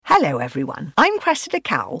Hello everyone, I'm Cressida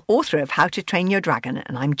Cowell, author of How to Train Your Dragon,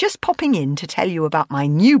 and I'm just popping in to tell you about my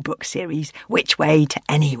new book series, Which Way to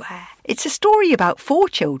Anywhere. It's a story about 4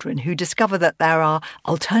 children who discover that there are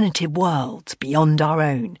alternative worlds beyond our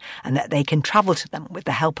own and that they can travel to them with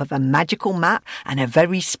the help of a magical map and a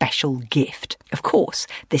very special gift. Of course,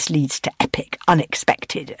 this leads to epic,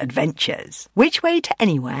 unexpected adventures. Which Way to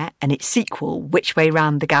Anywhere and its sequel, Which Way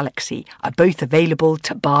Round the Galaxy, are both available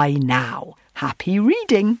to buy now. Happy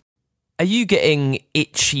reading! Are you getting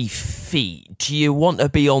itchy feet? Do you want to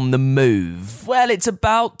be on the move? Well, it's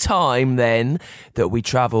about time then that we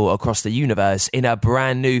travel across the universe in a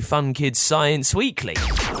brand new Fun Kids Science Weekly.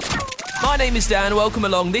 My name is Dan, welcome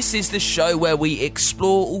along. This is the show where we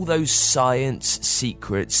explore all those science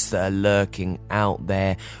secrets that are lurking out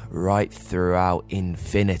there right throughout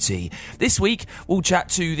infinity. This week, we'll chat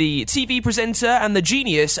to the TV presenter and the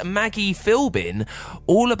genius Maggie Philbin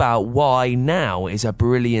all about why now is a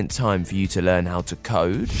brilliant time for you to learn how to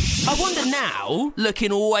code. I wonder now,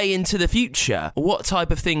 looking way into the future, what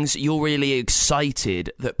type of things you're really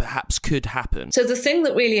excited that perhaps could happen. So the thing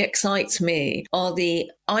that really excites me are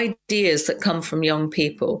the ideas that come from young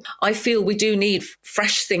people. I feel we do need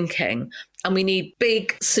fresh thinking and we need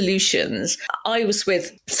big solutions. I was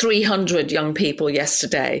with 300 young people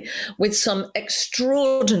yesterday with some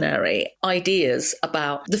extraordinary ideas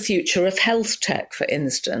about the future of health tech, for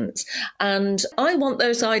instance. And I want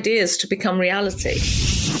those ideas to become reality.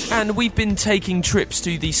 And we've been taking trips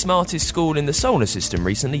to the smartest school in the solar system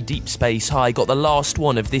recently, Deep Space High. Got the last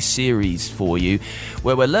one of this series for you,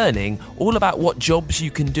 where we're learning all about what jobs you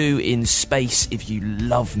can do in space if you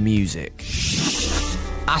love music.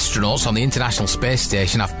 Astronauts on the International Space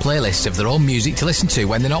Station have playlists of their own music to listen to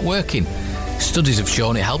when they're not working. Studies have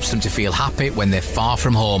shown it helps them to feel happy when they're far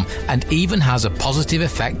from home and even has a positive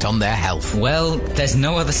effect on their health. Well, there's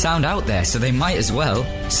no other sound out there, so they might as well.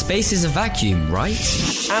 Space is a vacuum,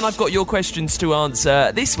 right? And I've got your questions to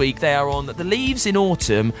answer. This week they are on the leaves in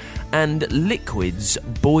autumn and liquids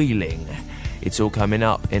boiling. It's all coming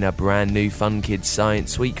up in a brand new Fun Kids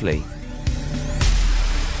Science Weekly.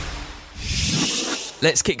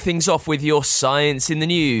 Let's kick things off with your science in the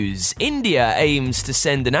news. India aims to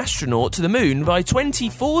send an astronaut to the moon by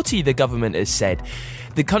 2040, the government has said.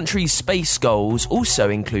 The country's space goals also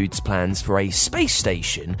includes plans for a space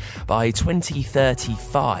station by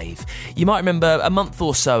 2035. You might remember a month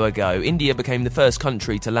or so ago, India became the first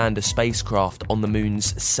country to land a spacecraft on the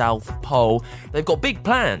moon's south pole. They've got big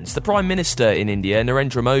plans. The Prime Minister in India,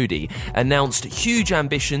 Narendra Modi, announced huge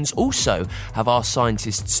ambitions, also have asked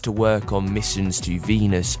scientists to work on missions to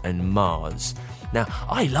Venus and Mars. Now,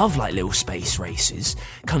 I love little space races,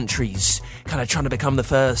 countries kind of trying to become the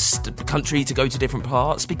first country to go to different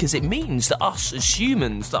parts, because it means that us as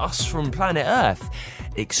humans, that us from planet Earth,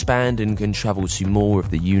 expand and can travel to more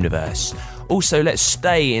of the universe. Also, let's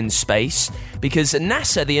stay in space, because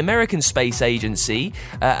NASA, the American Space Agency,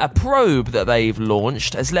 a probe that they've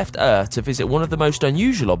launched, has left Earth to visit one of the most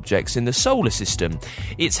unusual objects in the solar system.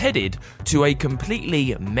 It's headed to a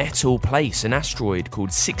completely metal place, an asteroid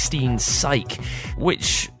called 16 Psyche,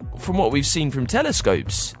 which, from what we've seen from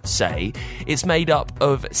telescopes, say, it's made up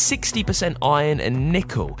of 60% iron and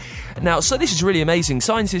nickel. Now, so this is really amazing.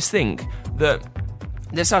 Scientists think that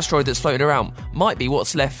this asteroid that's floating around might be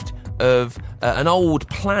what's left of an old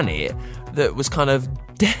planet that was kind of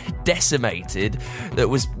decimated, that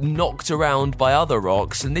was knocked around by other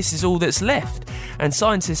rocks, and this is all that's left. And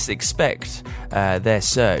scientists expect their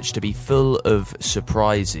search to be full of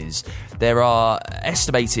surprises. There are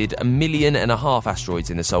estimated 1.5 million asteroids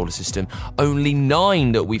in the solar system. Only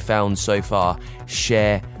 9 that we've found so far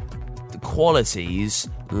share the qualities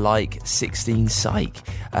like 16 Psyche.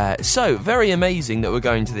 So, very amazing that we're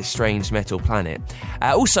going to this strange metal planet.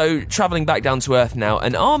 Also, travelling back down to Earth now,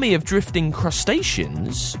 an army of drifting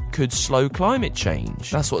crustaceans could slow climate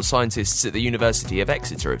change. That's what scientists at the University of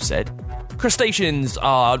Exeter have said. Crustaceans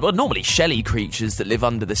are normally shelly creatures that live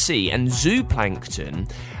under the sea, and zooplankton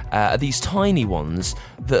are these tiny ones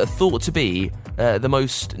that are thought to be the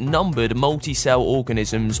most numbered multi-cell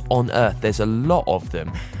organisms on Earth. There's a lot of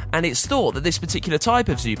them. And it's thought that this particular type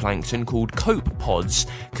of zooplankton, called copepods,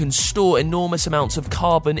 can store enormous amounts of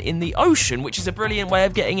carbon in the ocean, which is a brilliant way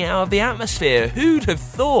of getting it out of the atmosphere. Who'd have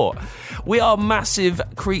thought? We are massive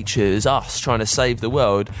creatures, us, trying to save the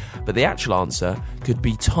world, but the actual answer could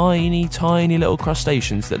be tiny, tiny little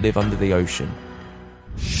crustaceans that live under the ocean.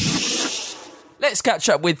 Let's catch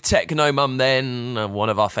up with Techno Mum then, one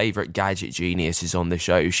of our favourite gadget geniuses on the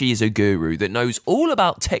show. She is a guru that knows all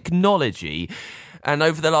about technology And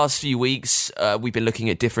over the last few weeks, we've been looking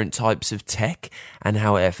at different types of tech and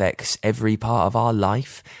how it affects every part of our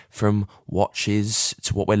life, from watches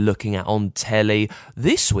to what we're looking at on telly.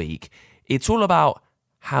 This week, it's all about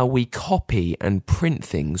how we copy and print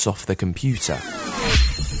things off the computer.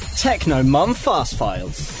 Techno Mum Fast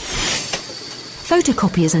Files.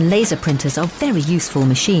 Photocopiers and laser printers are very useful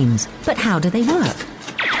machines, but how do they work?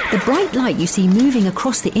 The bright light you see moving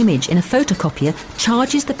across the image in a photocopier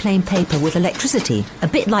charges the plain paper with electricity, a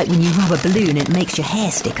bit like when you rub a balloon and it makes your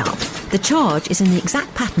hair stick up. The charge is in the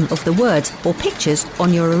exact pattern of the words or pictures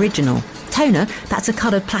on your original. Toner, that's a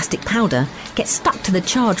coloured plastic powder, gets stuck to the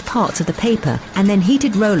charged parts of the paper, and then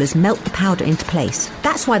heated rollers melt the powder into place.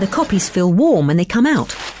 That's why the copies feel warm when they come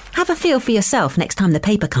out. Have a feel for yourself next time the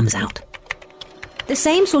paper comes out. The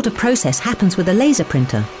same sort of process happens with a laser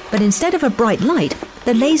printer, but instead of a bright light,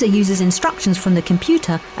 the laser uses instructions from the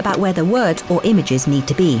computer about where the words or images need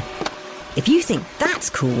to be. If you think that's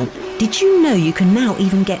cool, did you know you can now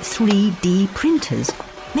even get 3D printers?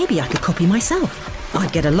 Maybe I could copy myself.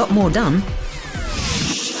 I'd get a lot more done.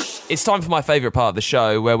 It's time for my favourite part of the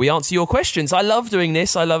show, where we answer your questions. I love doing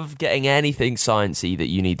this. I love getting anything sciencey that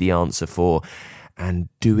you need the answer for and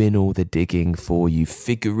doing all the digging for you,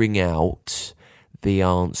 figuring out the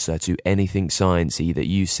answer to anything sciencey that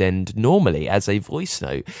you send normally as a voice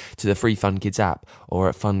note to the free Fun Kids app or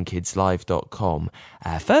at funkidslive.com.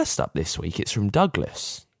 First up this week, it's from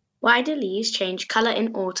Douglas. Why do leaves change colour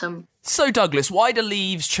in autumn? So Douglas, why do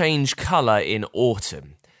leaves change colour in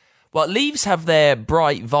autumn? Well, leaves have their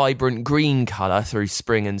bright, vibrant green colour through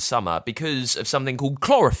spring and summer because of something called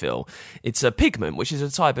chlorophyll. It's a pigment, which is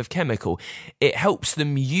a type of chemical. It helps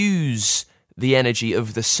them use the energy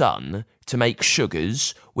of the sun to make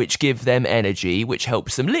sugars, which give them energy, which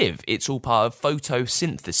helps them live. It's all part of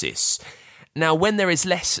photosynthesis. Now, when there is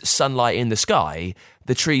less sunlight in the sky,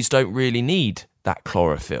 the trees don't really need that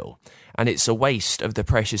chlorophyll. And it's a waste of the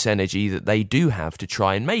precious energy that they do have to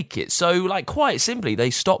try and make it. So, quite simply,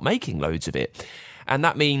 they stop making loads of it. And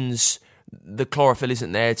that means the chlorophyll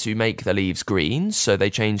isn't there to make the leaves green, so they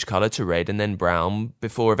change colour to red and then brown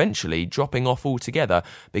before eventually dropping off altogether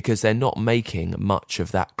because they're not making much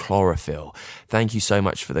of that chlorophyll. Thank you so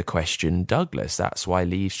much for the question, Douglas. That's why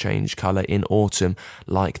leaves change colour in autumn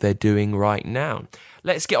like they're doing right now.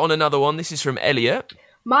 Let's get on another one. This is from Elliot.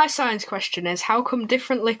 My science question is, how come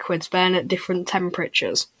different liquids burn at different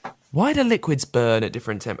temperatures? Why do liquids burn at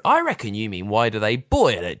different temperatures? I reckon you mean why do they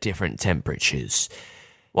boil at different temperatures?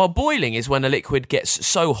 Well, boiling is when a liquid gets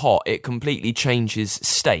so hot it completely changes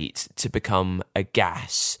state to become a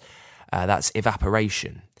gas. That's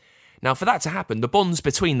evaporation. Now, for that to happen, the bonds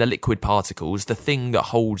between the liquid particles, the thing that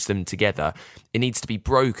holds them together, it needs to be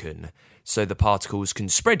broken so the particles can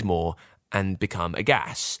spread more and become a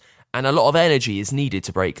gas. And a lot of energy is needed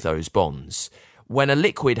to break those bonds. When a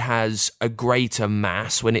liquid has a greater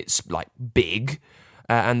mass, when it's big,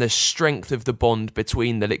 and the strength of the bond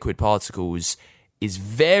between the liquid particles is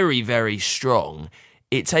very, very strong,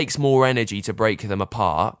 it takes more energy to break them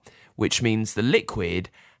apart, which means the liquid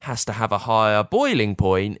has to have a higher boiling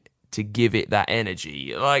point to give it that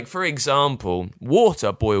energy. For example,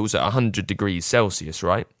 water boils at 100 degrees Celsius,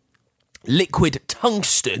 right? Liquid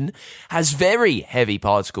tungsten has very heavy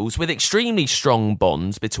particles with extremely strong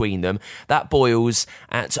bonds between them. That boils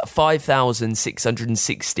at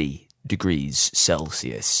 5,660 degrees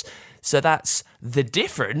Celsius. So that's the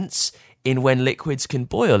difference in when liquids can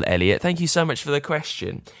boil, Elliot. Thank you so much for the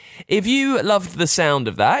question. If you loved the sound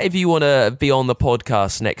of that, if you want to be on the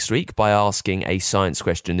podcast next week by asking a science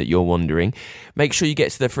question that you're wondering, make sure you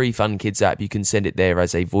get to the free Fun Kids app. You can send it there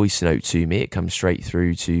as a voice note to me. It comes straight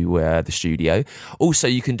through to the studio. Also,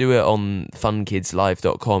 you can do it on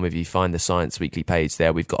funkidslive.com. If you find the Science Weekly page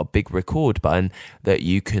there, we've got a big record button that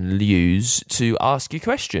you can use to ask your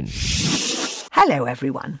question. Hello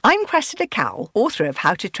everyone, I'm Cressida Cowell, author of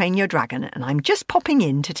How to Train Your Dragon, and I'm just popping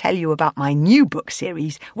in to tell you about my new book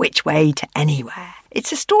series, Which Way to Anywhere.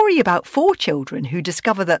 It's a story about 4 children who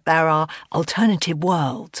discover that there are alternative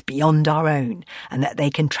worlds beyond our own and that they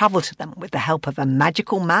can travel to them with the help of a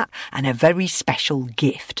magical map and a very special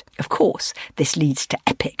gift. Of course, this leads to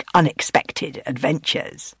epic, unexpected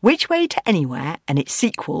adventures. Which Way to Anywhere and its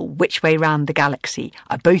sequel, Which Way Round the Galaxy,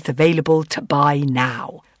 are both available to buy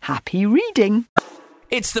now. Happy reading!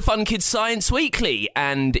 It's the Fun Kids Science Weekly,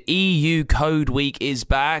 and EU Code Week is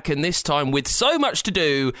back, and this time with so much to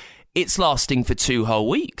do, it's lasting for 2 whole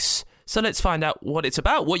weeks. So let's find out what it's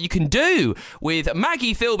about, what you can do with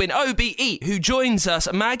Maggie Philbin, OBE, who joins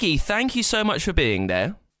us. Maggie, thank you so much for being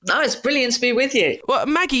there. No, it's brilliant to be with you. Well,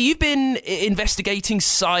 Maggie, you've been investigating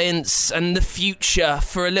science and the future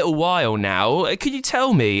for a little while now. Could you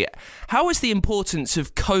tell me, how has the importance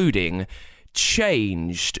of coding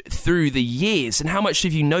changed through the years, and how much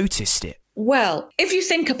have you noticed it? Well, if you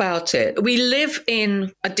think about it, we live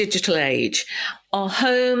in a digital age. Our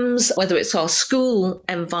homes, whether it's our school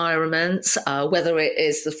environments, whether it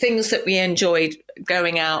is the things that we enjoyed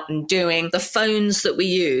going out and doing, the phones that we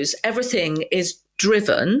use, everything is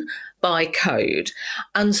driven by code.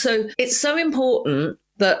 And so it's so important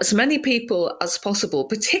that as many people as possible,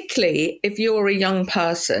 particularly if you're a young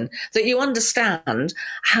person, that you understand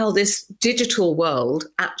how this digital world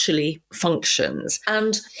actually functions.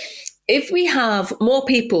 And if we have more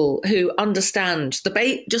people who understand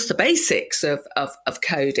just the basics of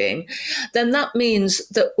coding, then that means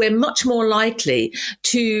that we're much more likely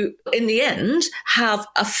to, in the end, have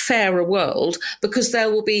a fairer world, because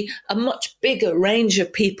there will be a much bigger range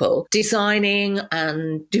of people designing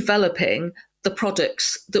and developing the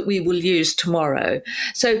products that we will use tomorrow.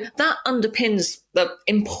 So that underpins the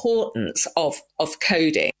importance of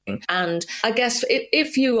coding. And I guess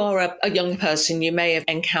if you are a young person, you may have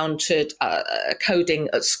encountered coding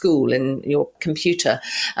at school in your computer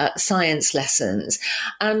science lessons.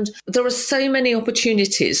 And there are so many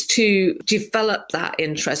opportunities to develop that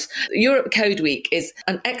interest. Europe Code Week is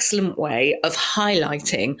an excellent way of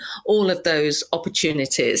highlighting all of those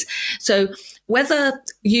opportunities. So whether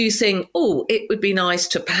you think, oh, it would be nice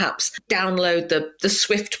to perhaps download the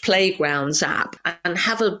Swift Playgrounds app and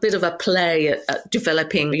have a bit of a play at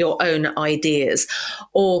developing your own ideas,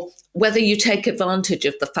 or whether you take advantage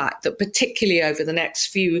of the fact that particularly over the next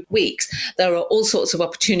few weeks, there are all sorts of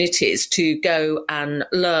opportunities to go and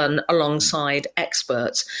learn alongside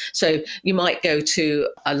experts. So you might go to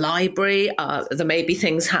a library, there may be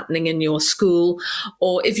things happening in your school,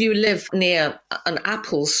 or if you live near an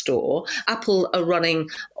Apple store, Apple are running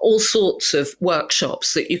all sorts of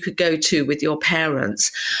workshops that you could go to with your parents.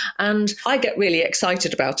 And I get really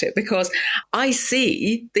excited about it because I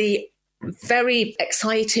see the very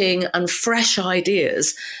exciting and fresh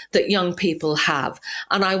ideas that young people have.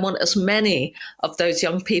 And I want as many of those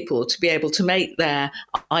young people to be able to make their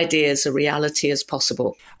ideas a reality as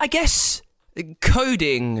possible. I guess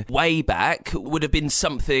coding way back would have been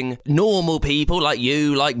something normal people like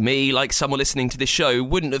you, like me, like someone listening to this show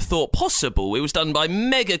wouldn't have thought possible. It was done by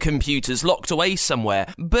mega computers locked away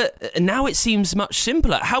somewhere. But now it seems much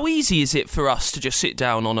simpler. How easy is it for us to just sit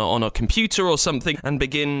down on a computer or something and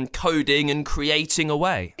begin coding and creating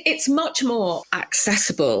away? It's much more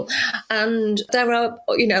accessible, and there are,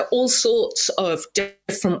 all sorts of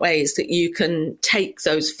different ways that you can take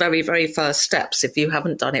those very, very first steps if you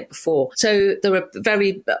haven't done it before. So there are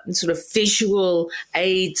very sort of visual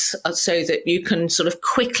aids so that you can sort of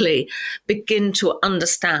quickly begin to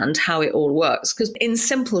understand how it all works. Because in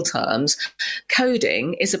simple terms,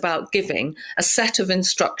 coding is about giving a set of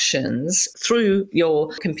instructions through your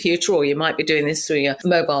computer, or you might be doing this through your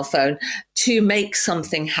mobile phone, to make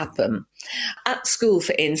something happen. At school,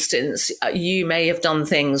 for instance, you may have done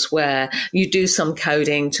things where you do some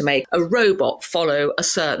coding to make a robot follow a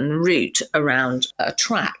certain route around a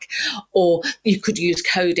track, or you could use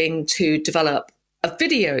coding to develop a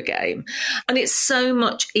video game. And it's so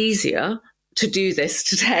much easier to do this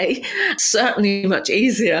today, certainly much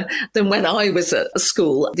easier than when I was at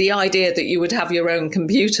school. The idea that you would have your own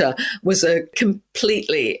computer was a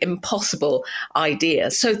completely impossible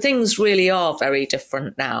idea. So things really are very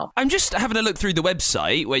different now. I'm just having a look through the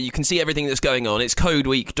website where you can see everything that's going on. It's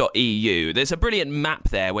codeweek.eu. There's a brilliant map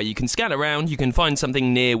there where you can scan around, you can find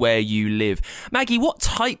something near where you live. Maggie, what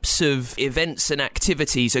types of events and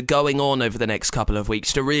activities are going on over the next couple of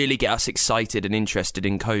weeks to really get us excited and interested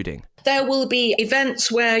in coding? There will be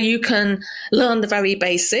events where you can learn the very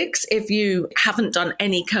basics if you haven't done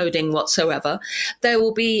any coding whatsoever. There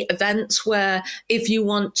will be events where if you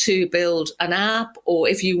want to build an app, or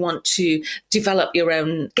if you want to develop your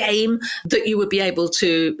own game, that you would be able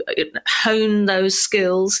to hone those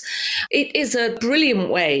skills. It is a brilliant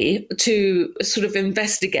way to sort of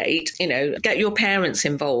investigate, get your parents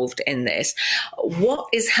involved in this. What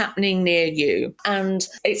is happening near you? And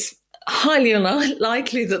it's highly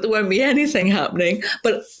unlikely that there won't be anything happening,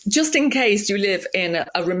 but just in case you live in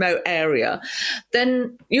a remote area,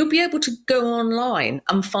 then you'll be able to go online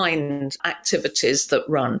and find activities that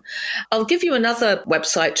run. I'll give you another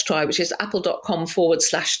website to try, which is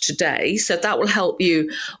apple.com/today. So that will help you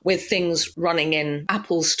with things running in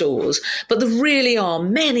Apple stores. But there really are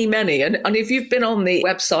many, many. And if you've been on the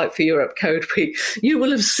website for Europe Code Week, you will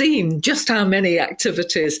have seen just how many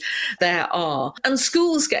activities there are. And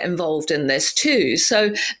schools get involved involved in this too.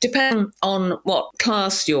 So depending on what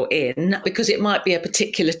class you're in, because it might be a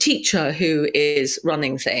particular teacher who is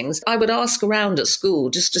running things, I would ask around at school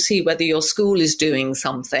just to see whether your school is doing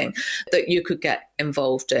something that you could get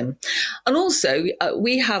involved in. And also,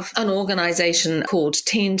 we have an organisation called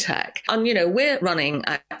Teen Tech, and we're running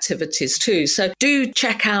activities too. So do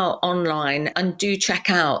check out online and do check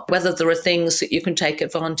out whether there are things that you can take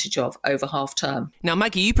advantage of over half term. Now,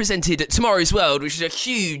 Maggie, you presented Tomorrow's World, which is a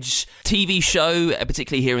huge TV show,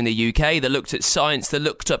 particularly here in the UK, that looked at science, that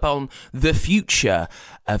looked up on the future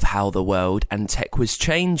of how the world and tech was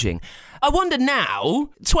changing. I wonder now,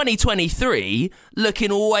 2023,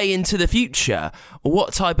 looking way into the future,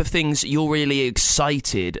 what type of things you're really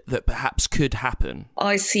excited that perhaps could happen?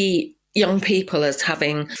 I see young people as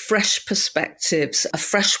having fresh perspectives, a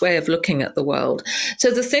fresh way of looking at the world.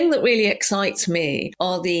 So the thing that really excites me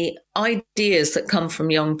are the ideas that come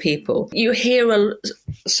from young people. You hear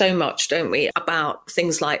so much, don't we, about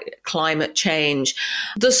things like climate change.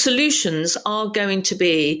 The solutions are going to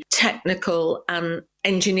be technical and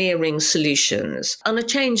engineering solutions and a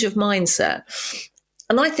change of mindset.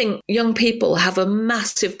 And I think young people have a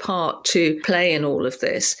massive part to play in all of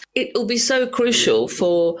this. It will be so crucial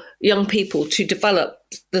for young people to develop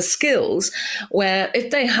the skills where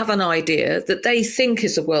if they have an idea that they think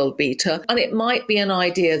is a world beater, and it might be an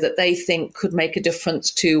idea that they think could make a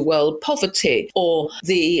difference to world poverty or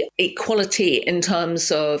the equality in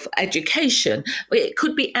terms of education, it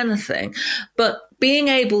could be anything. But being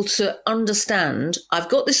able to understand, I've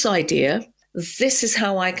got this idea, this is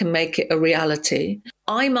how I can make it a reality.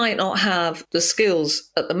 I might not have the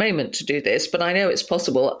skills at the moment to do this, but I know it's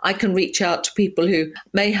possible. I can reach out to people who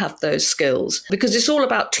may have those skills, because it's all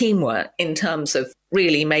about teamwork in terms of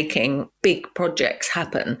really making big projects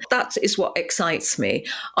happen. That is what excites me.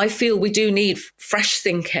 I feel we do need fresh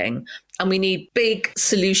thinking and we need big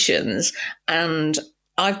solutions. And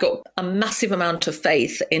I've got a massive amount of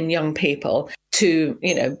faith in young people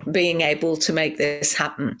to, being able to make this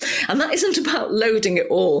happen. And that isn't about loading it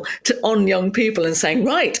all on young people and saying,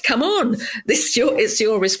 right, come on, it's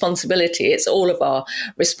your responsibility. It's all of our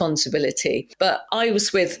responsibility. But I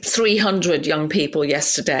was with 300 young people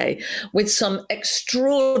yesterday with some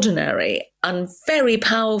extraordinary and very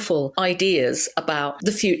powerful ideas about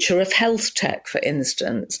the future of health tech, for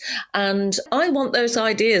instance. And I want those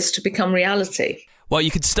ideas to become reality. Well, you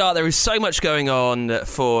could start. There is so much going on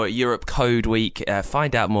for Europe Code Week.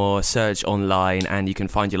 Find out more, search online, and you can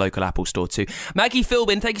find your local Apple store too. Maggie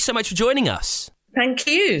Philbin, thank you so much for joining us. Thank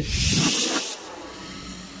you.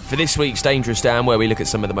 For this week's Dangerous Dan, where we look at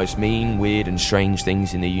some of the most mean, weird and strange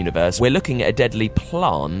things in the universe, we're looking at a deadly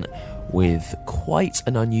plant with quite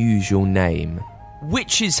an unusual name.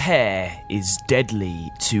 Witch's hair is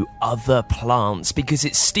deadly to other plants because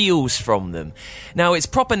it steals from them. Now, its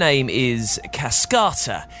proper name is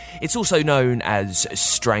cascata. It's also known as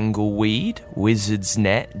strangleweed, wizard's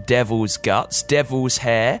net, devil's guts, devil's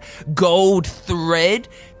hair, gold thread.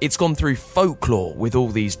 It's gone through folklore with all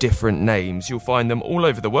these different names. You'll find them all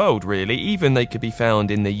over the world, really. Even they could be found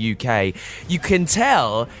in the UK. You can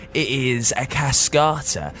tell it is a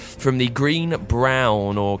cascata from the green,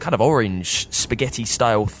 brown or kind of orange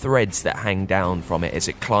spaghetti-style threads that hang down from it as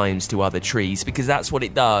it climbs to other trees, because that's what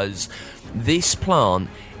it does. This plant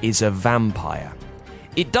is a vampire.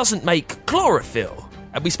 It doesn't make chlorophyll.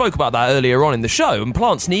 And we spoke about that earlier on in the show, and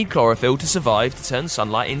plants need chlorophyll to survive, to turn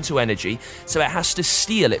sunlight into energy, so it has to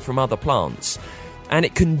steal it from other plants. And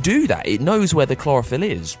it can do that. It knows where the chlorophyll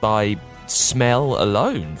is by smell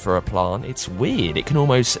alone for a plant. It's weird. It can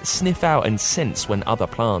almost sniff out and sense when other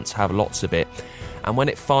plants have lots of it. And when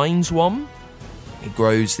it finds one, it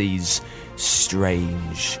grows these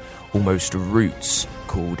strange, almost roots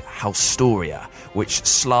called haustoria, which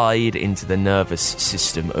slide into the nervous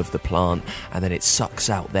system of the plant, and then it sucks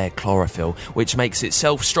out their chlorophyll, which makes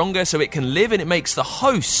itself stronger so it can live, and it makes the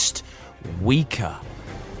host weaker,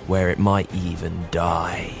 where it might even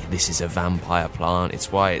die. This is a vampire plant.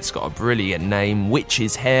 It's why it's got a brilliant name,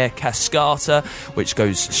 Witch's Hair Cascata, which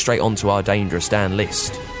goes straight onto our Dangerous Dan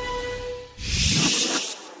list.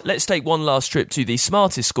 Let's take one last trip to the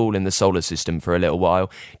smartest school in the solar system for a little while.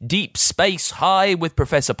 Deep Space High with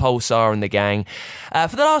Professor Pulsar and the gang.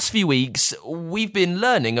 For the last few weeks, we've been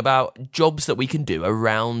learning about jobs that we can do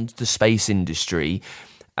around the space industry,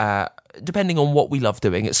 depending on what we love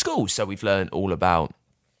doing at school. So we've learned all about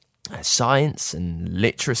science and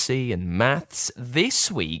literacy and maths.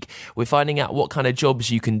 This week, we're finding out what kind of jobs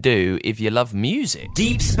you can do if you love music.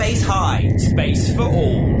 Deep Space High, space for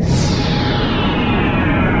all.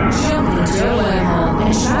 Jump into a wormhole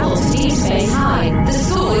and travel to Deep Space High, the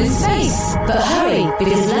school in space. But hurry,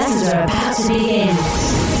 because lessons are about to begin.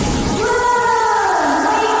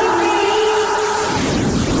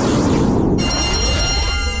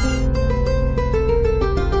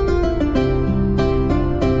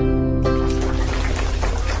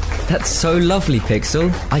 That's so lovely, Pixel.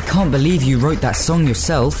 I can't believe you wrote that song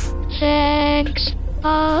yourself. Thanks.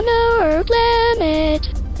 On our planet,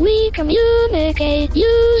 we communicate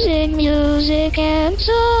using music and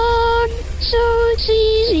song, so it's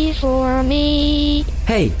easy for me.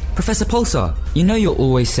 Hey, Professor Pulsar, you know you're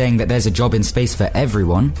always saying that there's a job in space for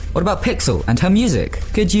everyone. What about Pixel and her music?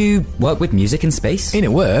 Could you work with music in space? In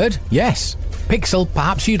a word, yes. Pixel,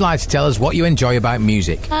 perhaps you'd like to tell us what you enjoy about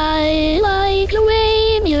music. I like the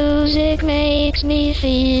way music makes me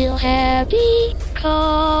feel happy,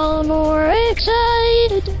 calm or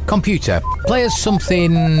excited. Computer, play us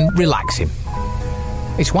something relaxing.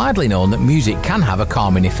 It's widely known that music can have a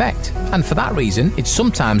calming effect, and for that reason, it's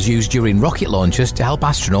sometimes used during rocket launches to help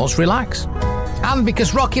astronauts relax. And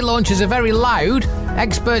because rocket launches are very loud,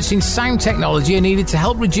 experts in sound technology are needed to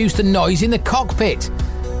help reduce the noise in the cockpit.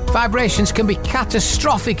 Vibrations can be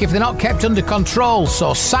catastrophic if they're not kept under control,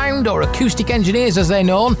 so sound or acoustic engineers, as they're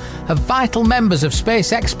known, are vital members of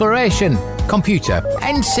space exploration. Computer,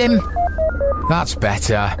 end sim. That's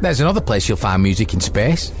better. There's another place you'll find music in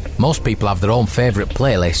space. Most people have their own favourite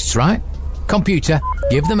playlists, right? Computer,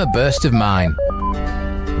 give them a burst of mine.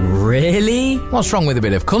 Really? What's wrong with a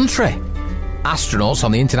bit of country? Astronauts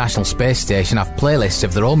on the International Space Station have playlists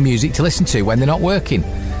of their own music to listen to when they're not working.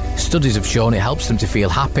 Studies have shown it helps them to feel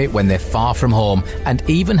happy when they're far from home and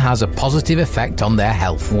even has a positive effect on their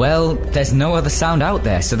health. Well, there's no other sound out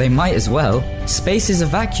there, so they might as well. Space is a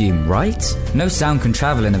vacuum, right? No sound can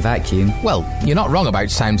travel in a vacuum. Well, you're not wrong about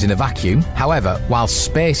sounds in a vacuum. However, while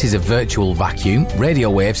space is a virtual vacuum, radio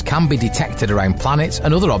waves can be detected around planets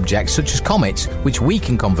and other objects such as comets, which we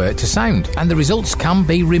can convert to sound, and the results can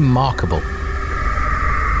be remarkable.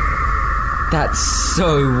 That's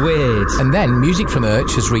so weird. And then music from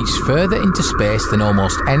Earth has reached further into space than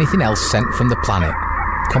almost anything else sent from the planet.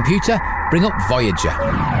 Computer, bring up Voyager.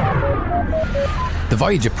 The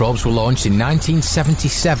Voyager probes were launched in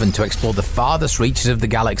 1977 to explore the farthest reaches of the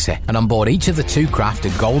galaxy, and on board each of the two craft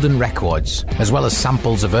are golden records. As well as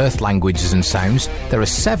samples of Earth languages and sounds, there are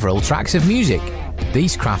several tracks of music.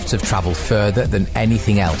 These crafts have travelled further than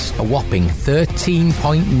anything else, a whopping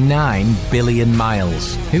 13.9 billion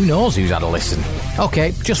miles. Who knows who's had a listen?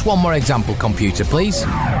 OK, just one more example, computer, please.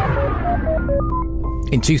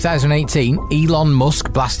 In 2018, Elon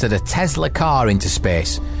Musk blasted a Tesla car into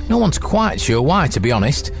space. No one's quite sure why, to be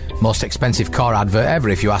honest. Most expensive car advert ever,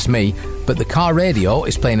 if you ask me. But the car radio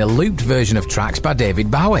is playing a looped version of tracks by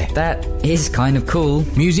David Bowie. That is kind of cool.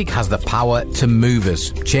 Music has the power to move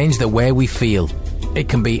us, change the way we feel. It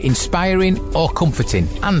can be inspiring or comforting,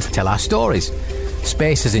 and tell our stories.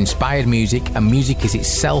 Space has inspired music, and music is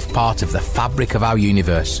itself part of the fabric of our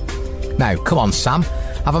universe. Now, come on, Sam.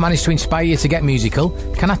 Have I managed to inspire you to get musical?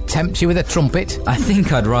 Can I tempt you with a trumpet? I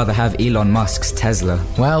think I'd rather have Elon Musk's Tesla.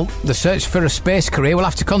 Well, the search for a space career will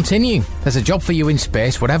have to continue. There's a job for you in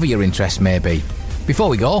space, whatever your interest may be. Before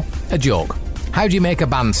we go, a joke. How do you make a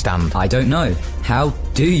bandstand? I don't know. How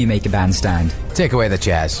do you make a bandstand? Take away the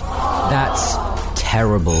chairs. That's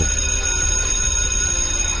terrible.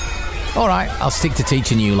 All right, I'll stick to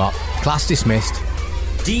teaching you lot. Class dismissed.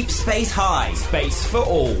 Deep Space High, space for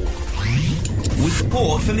all. With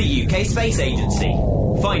support from the UK Space Agency.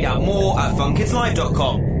 Find out more at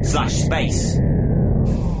funkidslive.com/space.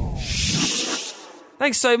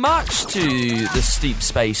 Thanks so much to the Deep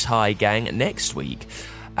Space High gang. Next week,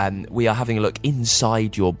 we are having a look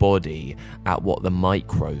inside your body at what the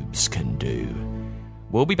microbes can do.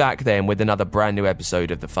 We'll be back then with another brand new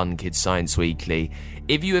episode of the Fun Kids Science Weekly.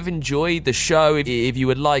 If you have enjoyed the show, if you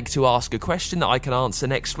would like to ask a question that I can answer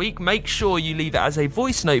next week, make sure you leave it as a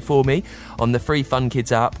voice note for me on the free Fun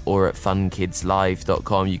Kids app or at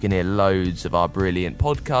funkidslive.com. You can hear loads of our brilliant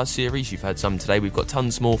podcast series. You've heard some today. We've got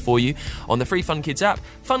tons more for you on the free Fun Kids app,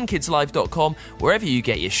 funkidslive.com, wherever you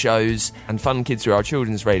get your shows. And Fun Kids are our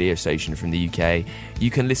children's radio station from the UK.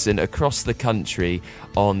 You can listen across the country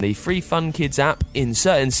on the free Fun Kids app in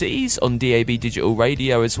certain cities, on DAB digital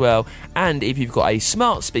radio as well. And if you've got a smart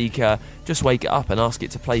speaker, just wake it up and ask it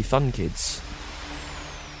to play Fun Kids.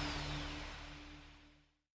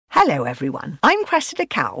 Hello everyone, I'm Cressida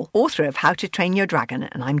Cowell, author of How to Train Your Dragon,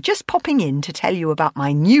 and I'm just popping in to tell you about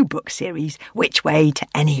my new book series, Which Way to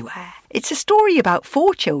Anywhere. It's a story about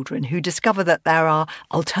 4 children who discover that there are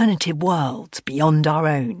alternative worlds beyond our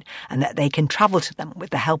own and that they can travel to them with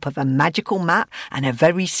the help of a magical map and a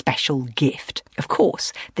very special gift. Of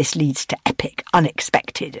course, this leads to epic,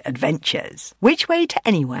 unexpected adventures. Which Way to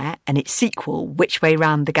Anywhere and its sequel, Which Way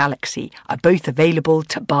Round the Galaxy, are both available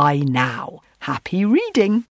to buy now. Happy reading!